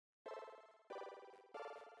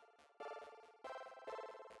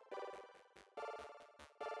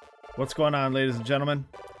What's going on, ladies and gentlemen?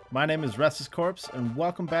 My name is RestlessCorpse, and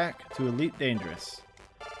welcome back to Elite Dangerous.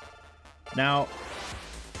 Now,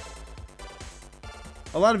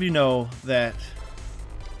 a lot of you know that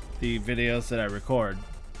the videos that I record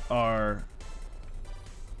are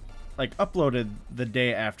like uploaded the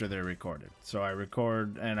day after they're recorded. So I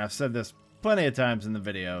record, and I've said this plenty of times in the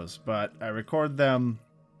videos, but I record them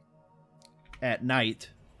at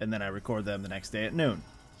night, and then I record them the next day at noon,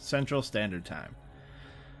 Central Standard Time.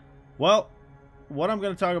 Well, what I'm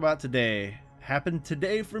going to talk about today happened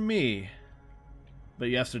today for me, but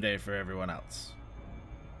yesterday for everyone else.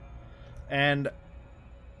 And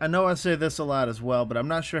I know I say this a lot as well, but I'm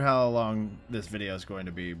not sure how long this video is going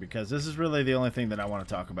to be, because this is really the only thing that I want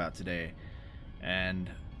to talk about today. And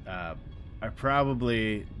I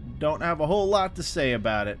probably don't have a whole lot to say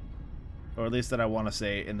about it, or at least that I want to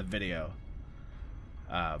say in the video.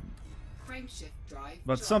 But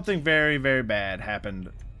something very, very bad happened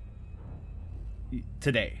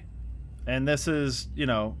today. And this is, you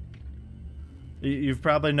know, you've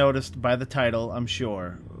probably noticed by the title, I'm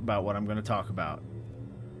sure, about what I'm going to talk about.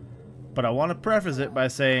 But I want to preface it by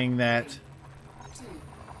saying that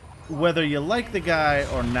whether you like the guy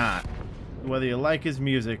or not, whether you like his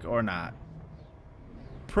music or not,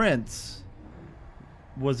 Prince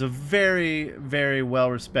was a very, very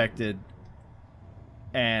well-respected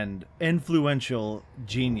and influential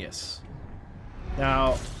genius.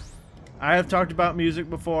 Now, I have talked about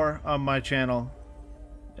music before on my channel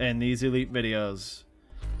in these Elite videos,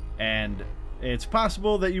 and it's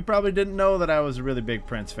possible that you probably didn't know that I was a really big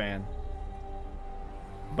Prince fan,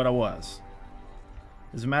 but I was.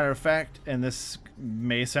 As a matter of fact, and this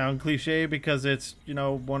may sound cliche because it's, you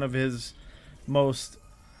know, one of his most,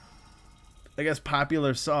 I guess,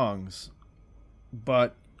 popular songs,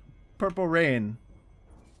 but Purple Rain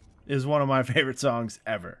is one of my favorite songs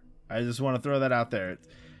ever. I just want to throw that out there.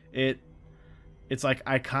 It's like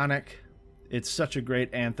iconic. It's such a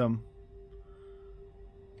great anthem,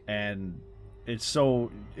 and it's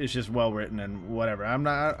just well written and whatever. I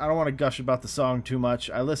don't want to gush about the song too much.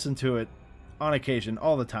 I listen to it on occasion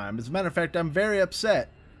all the time. As a matter of fact, I'm very upset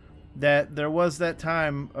that there was that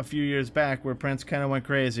time a few years back where Prince kind of went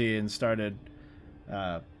crazy and started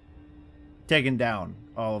taking down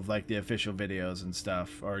all of like the official videos and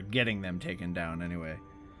stuff, or getting them taken down anyway.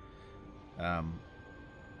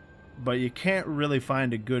 But you can't really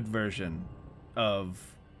find a good version of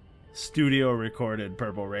studio recorded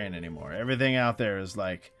Purple Rain anymore. Everything out there is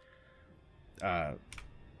like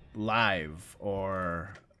live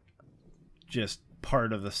or just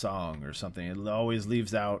part of the song or something. It always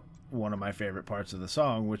leaves out one of my favorite parts of the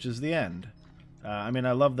song, which is the end. I mean,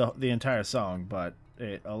 I love the entire song, but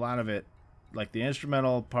a lot of it, like the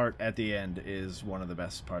instrumental part at the end, is one of the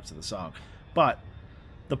best parts of the song. But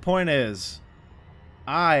the point is,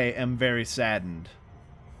 I am very saddened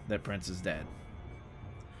that Prince is dead.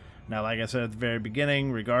 Now, like I said at the very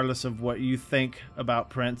beginning, regardless of what you think about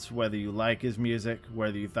Prince, whether you like his music,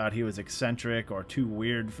 whether you thought he was eccentric or too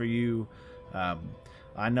weird for you,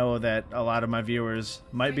 I know that a lot of my viewers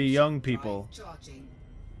might be young people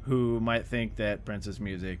who might think that Prince's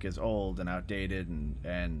music is old and outdated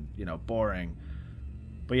and you know, boring.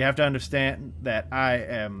 But you have to understand that I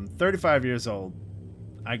am 35 years old.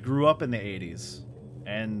 I grew up in the 80s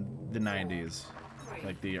and the 90s,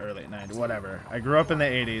 like the early 90s, whatever. I grew up in the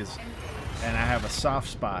 80s, and I have a soft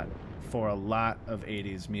spot for a lot of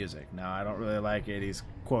 80s music. Now, I don't really like 80s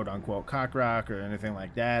quote-unquote cock rock or anything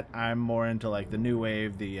like that. I'm more into like the new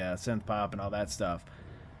wave, the synth pop and all that stuff.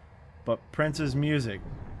 But Prince's music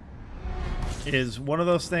is one of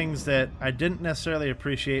those things that I didn't necessarily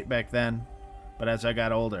appreciate back then, but as I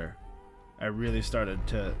got older, I really started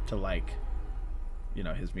to like, you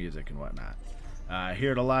know, his music and whatnot. I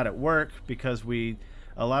hear it a lot at work because a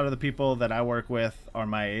lot of the people that I work with are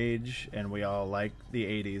my age, and we all like the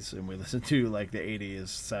 80s, and we listen to like the 80s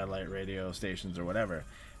satellite radio stations or whatever.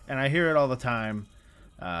 And I hear it all the time,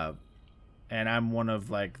 and I'm one of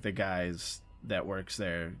like the guys that works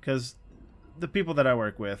there, because the people that I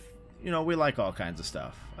work with, you know, we like all kinds of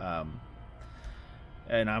stuff.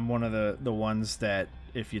 And I'm one of the ones that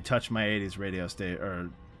if you touch my 80s radio station, or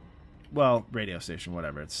well, radio station,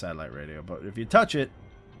 whatever, it's satellite radio, but if you touch it,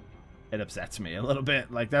 it upsets me a little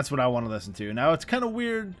bit. Like, that's what I want to listen to. Now, it's kind of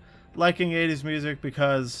weird liking 80s music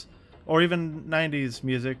because, or even 90s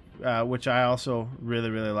music, which I also really,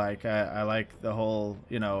 really like. I like the whole,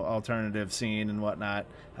 you know, alternative scene and whatnot.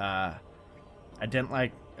 I didn't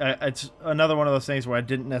like, it's another one of those things where I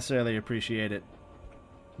didn't necessarily appreciate it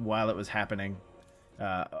while it was happening.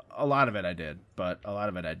 A lot of it I did, but a lot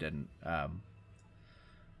of it I didn't.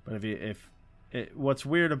 But what's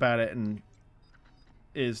weird about it, and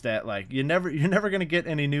is that like you're never gonna get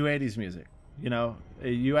any new 80s music. You know,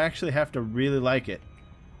 you actually have to really like it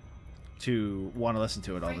to want to listen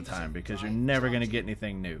to it all the time, because you're never gonna get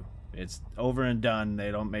anything new. It's over and done.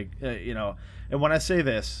 They don't make you know. And when I say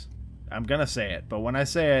this, I'm gonna say it, but when I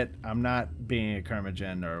say it, I'm not being a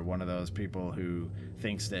curmudgeon or one of those people who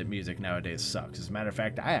thinks that music nowadays sucks. As a matter of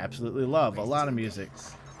fact, I absolutely love a lot of music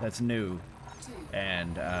that's new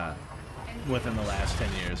and within the last 10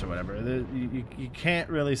 years or whatever. You can't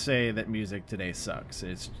really say that music today sucks.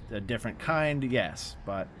 It's a different kind, yes,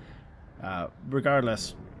 but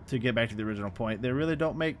regardless, to get back to the original point, they really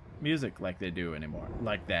don't make music like they do anymore,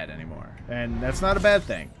 like that anymore. And that's not a bad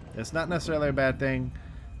thing. It's not necessarily a bad thing.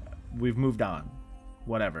 We've moved on.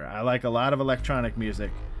 Whatever. I like a lot of electronic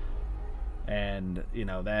music, and you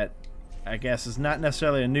know that I guess is not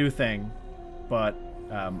necessarily a new thing, but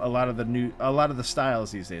a lot of the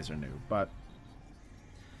styles these days are new. But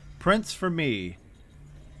Prince for me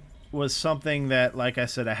was something that, like I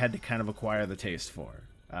said, I had to kind of acquire the taste for.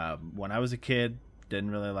 When I was a kid,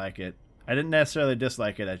 didn't really like it. I didn't necessarily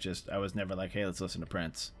dislike it. I was never like, hey, let's listen to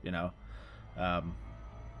Prince, you know.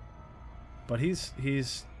 But he's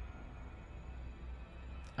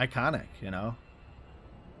iconic, you know.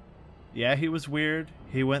 Yeah, he was weird.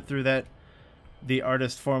 He went through the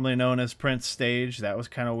artist formerly known as Prince stage. That was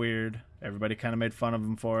kind of weird. Everybody kind of made fun of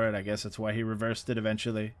him for it. I guess that's why he reversed it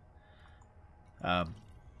eventually.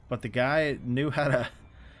 But the guy knew how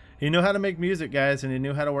to make music, guys, and he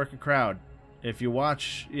knew how to work a crowd. If you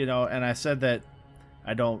watch, you know, and I said that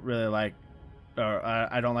I don't really like, or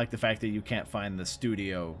I don't like the fact that you can't find the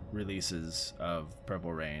studio releases of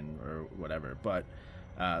Purple Rain or whatever, but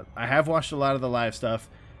I have watched a lot of the live stuff,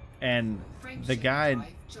 and the guy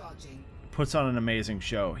puts on an amazing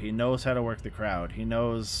show. He knows how to work the crowd. He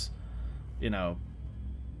knows, you know,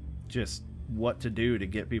 just what to do to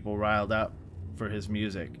get people riled up for his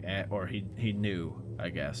music, or he knew, I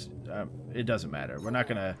guess. It doesn't matter. We're not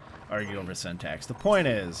going to argue over syntax. The point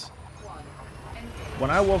is, when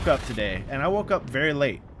I woke up today, and I woke up very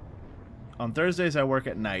late. On Thursdays, I work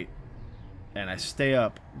at night, and I stay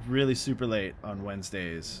up really super late on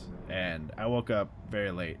Wednesdays, and I woke up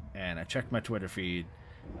very late, and I checked my Twitter feed,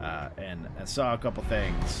 and I saw a couple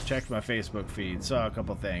things, checked my Facebook feed, saw a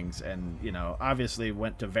couple things, and, you know, obviously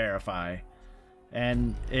went to verify,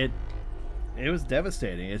 and it was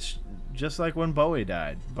devastating. It's just like when Bowie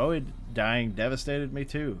died. Bowie dying devastated me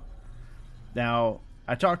too. Now,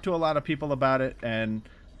 I talked to a lot of people about it, and,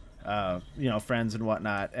 you know, friends and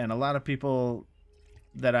whatnot, and a lot of people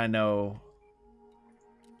that I know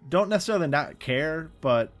don't necessarily not care,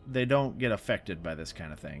 but they don't get affected by this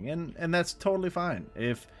kind of thing, and that's totally fine.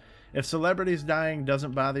 If celebrities dying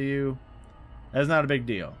doesn't bother you, that's not a big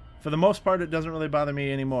deal. For the most part, it doesn't really bother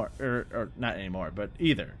me anymore, or not anymore, but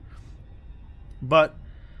either. But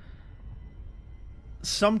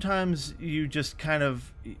sometimes you just kind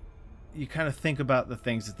of think about the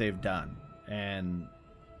things that they've done, and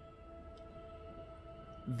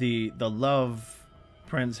the love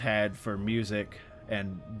Prince had for music,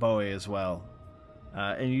 and Bowie as well,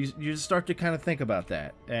 and you just start to kind of think about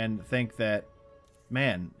that and think that,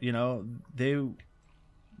 man, you know, they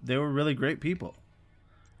were really great people,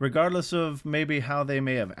 regardless of maybe how they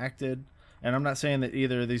may have acted. And I'm not saying that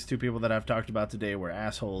either of these two people that I've talked about today were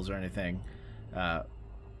assholes or anything, but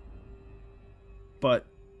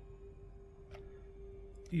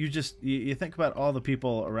you think about all the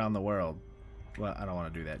people around the world. Well, I don't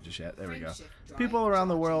want to do that just yet. There we go. People around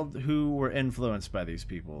the world who were influenced by these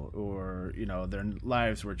people, or, you know, their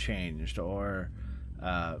lives were changed, or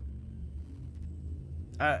I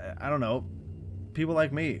don't know, people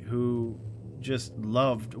like me who just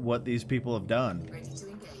loved what these people have done.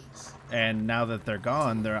 And now that they're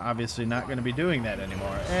gone, they're obviously not going to be doing that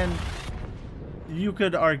anymore. And you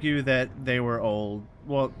could argue that they were old.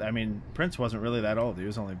 Well, I mean, Prince wasn't really that old. He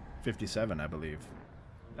was only 57, I believe.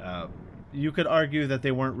 You could argue that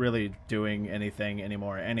they weren't really doing anything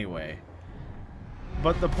anymore anyway.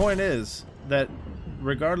 But the point is that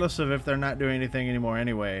regardless of if they're not doing anything anymore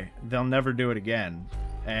anyway, they'll never do it again.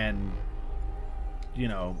 And, you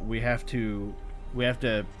know, we have to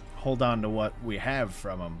hold on to what we have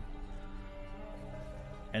from them.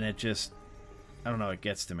 And it just, I don't know, it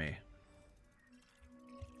gets to me.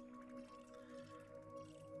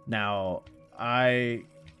 Now, I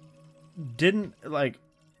didn't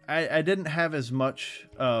have as much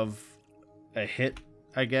of a hit,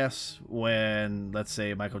 I guess, when, let's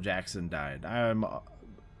say, Michael Jackson died. I'm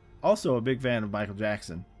also a big fan of Michael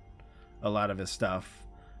Jackson, a lot of his stuff.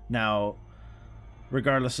 Now,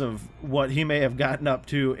 regardless of what he may have gotten up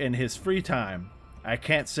to in his free time, I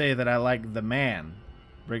can't say that I like the man.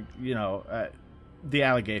 You know, the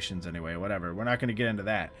allegations anyway, whatever. We're not going to get into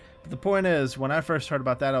that. But the point is, when I first heard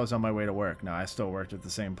about that, I was on my way to work. Now, I still worked at the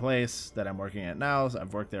same place that I'm working at now. So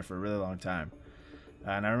I've worked there for a really long time.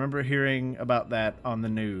 And I remember hearing about that on the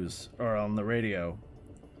news or on the radio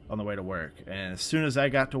on the way to work. And as soon as I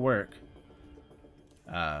got to work,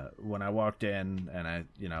 when I walked in and I,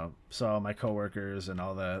 saw my coworkers and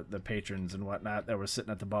all the patrons and whatnot that were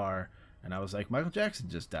sitting at the bar, and I was like, Michael Jackson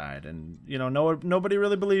just died. And, nobody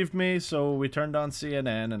really believed me, so we turned on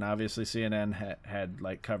CNN, and obviously CNN had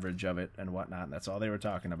like, coverage of it and whatnot, and that's all they were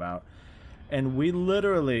talking about. And we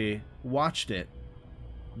literally watched it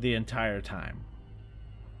the entire time.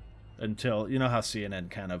 Until, you know how CNN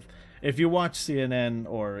kind of... If you watch CNN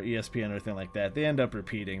or ESPN or anything like that, they end up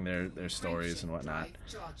repeating their stories and whatnot.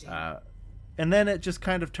 And then it just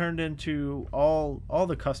kind of turned into all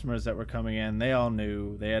the customers that were coming in. They all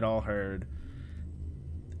knew. They had all heard.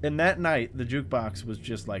 And that night, the jukebox was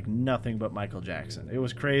just like nothing but Michael Jackson. It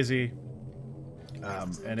was crazy.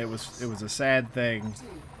 And it was a sad thing.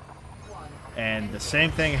 And the same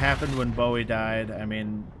thing happened when Bowie died. I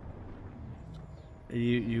mean,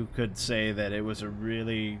 you could say that it was a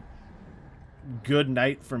really good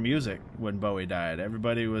night for music when Bowie died.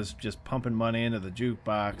 Everybody was just pumping money into the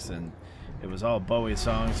jukebox, and it was all Bowie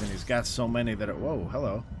songs, and he's got so many that whoa,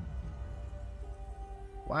 hello.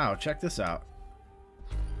 Wow, check this out.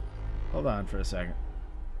 Hold on for a second.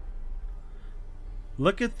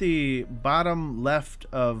 Look at the bottom left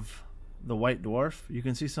of the White Dwarf. You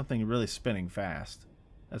can see something really spinning fast.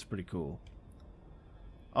 That's pretty cool.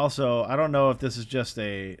 Also, I don't know if this is just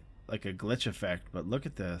a glitch effect, but look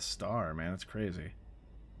at the star, man. It's crazy.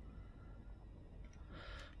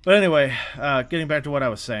 But anyway, getting back to what I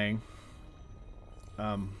was saying.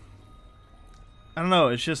 I don't know.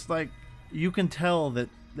 It's just like you can tell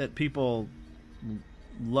that people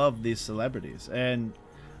love these celebrities, and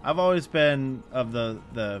I've always been of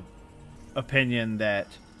the opinion that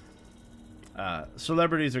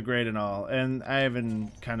celebrities are great and all, and I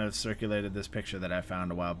even kind of circulated this picture that I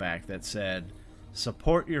found a while back that said,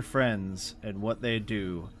 support your friends and what they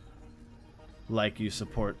do like you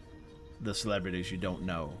support the celebrities you don't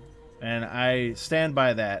know. And I stand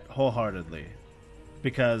by that wholeheartedly,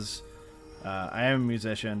 because I am a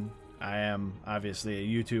musician, I am obviously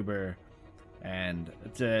a YouTuber, and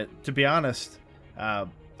to be honest,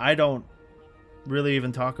 I don't really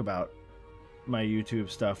even talk about my YouTube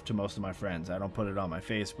stuff to most of my friends. I don't put it on my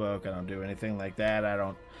Facebook. I don't do anything like that. I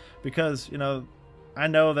don't, because I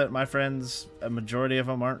know that my friends, a majority of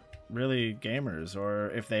them aren't really gamers,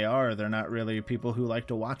 or if they are, they're not really people who like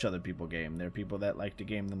to watch other people game. They're people that like to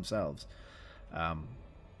game themselves.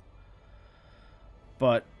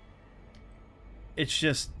 But it's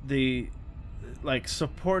just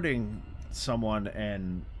supporting someone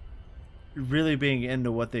and really being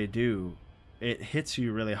into what they do, it hits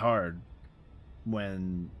you really hard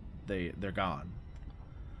when they're gone.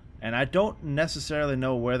 And I don't necessarily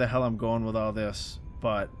know where the hell I'm going with all this,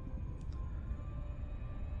 but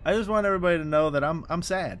I just want everybody to know that I'm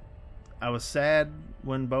sad. I was sad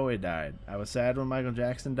when Bowie died. I was sad when Michael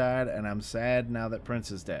Jackson died, and I'm sad now that Prince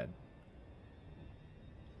is dead.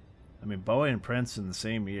 I mean, Bowie and Prince in the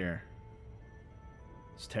same year.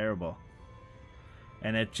 It's terrible.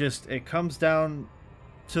 And it comes down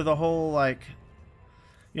to the whole,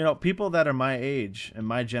 people that are my age and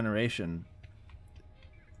my generation,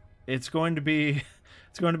 it's going to be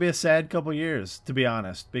a sad couple years, to be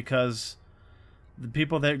honest, because the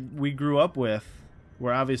people that we grew up with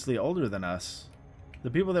were obviously older than us. The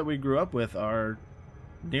people that we grew up with are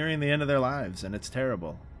nearing the end of their lives, and it's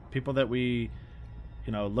terrible. People that we,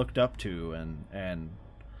 looked up to and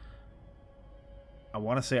I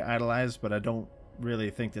want to say idolized, but I don't really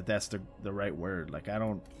think that that's the right word. I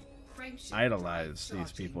don't idolize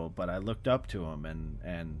these people, but I looked up to them,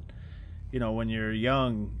 and when you're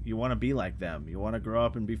young, you want to be like them. You want to grow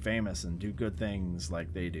up and be famous and do good things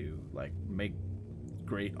like they do, like make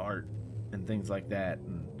great art and things like that.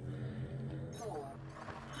 And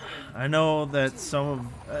I know that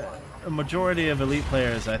a majority of elite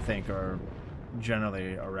players, I think, are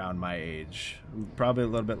generally around my age, probably a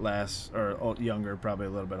little bit less, or younger, probably a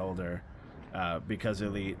little bit older. Because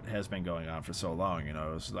Elite has been going on for so long. It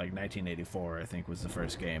was like 1984, I think, was the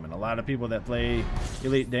first game. And a lot of people that play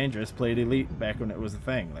Elite Dangerous played Elite back when it was a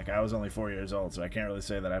thing. I was only 4 years old, so I can't really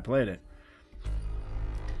say that I played it.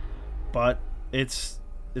 But it's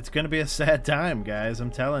going to be a sad time, guys,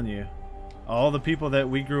 I'm telling you. All the people that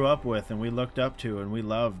we grew up with and we looked up to and we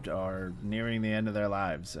loved are nearing the end of their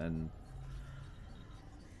lives. And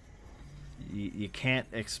you can't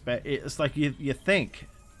expect... It's like you think...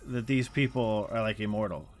 that these people are like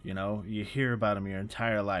immortal, you know? You hear about them your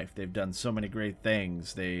entire life. They've done so many great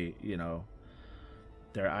things. They, you know,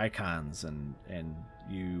 they're icons, and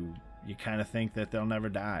you kind of think that they'll never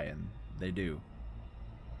die, and they do.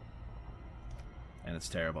 And it's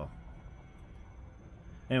terrible.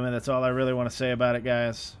 Anyway, that's all I really want to say about it,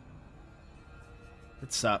 guys.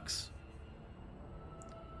 It sucks.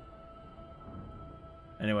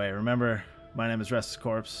 Anyway, remember, my name is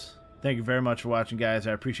RestlessCorpse. Thank you very much for watching, guys.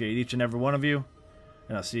 I appreciate each and every one of you.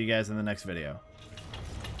 And I'll see you guys in the next video.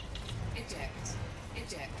 Eject.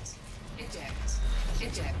 Eject. Eject.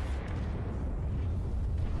 Eject.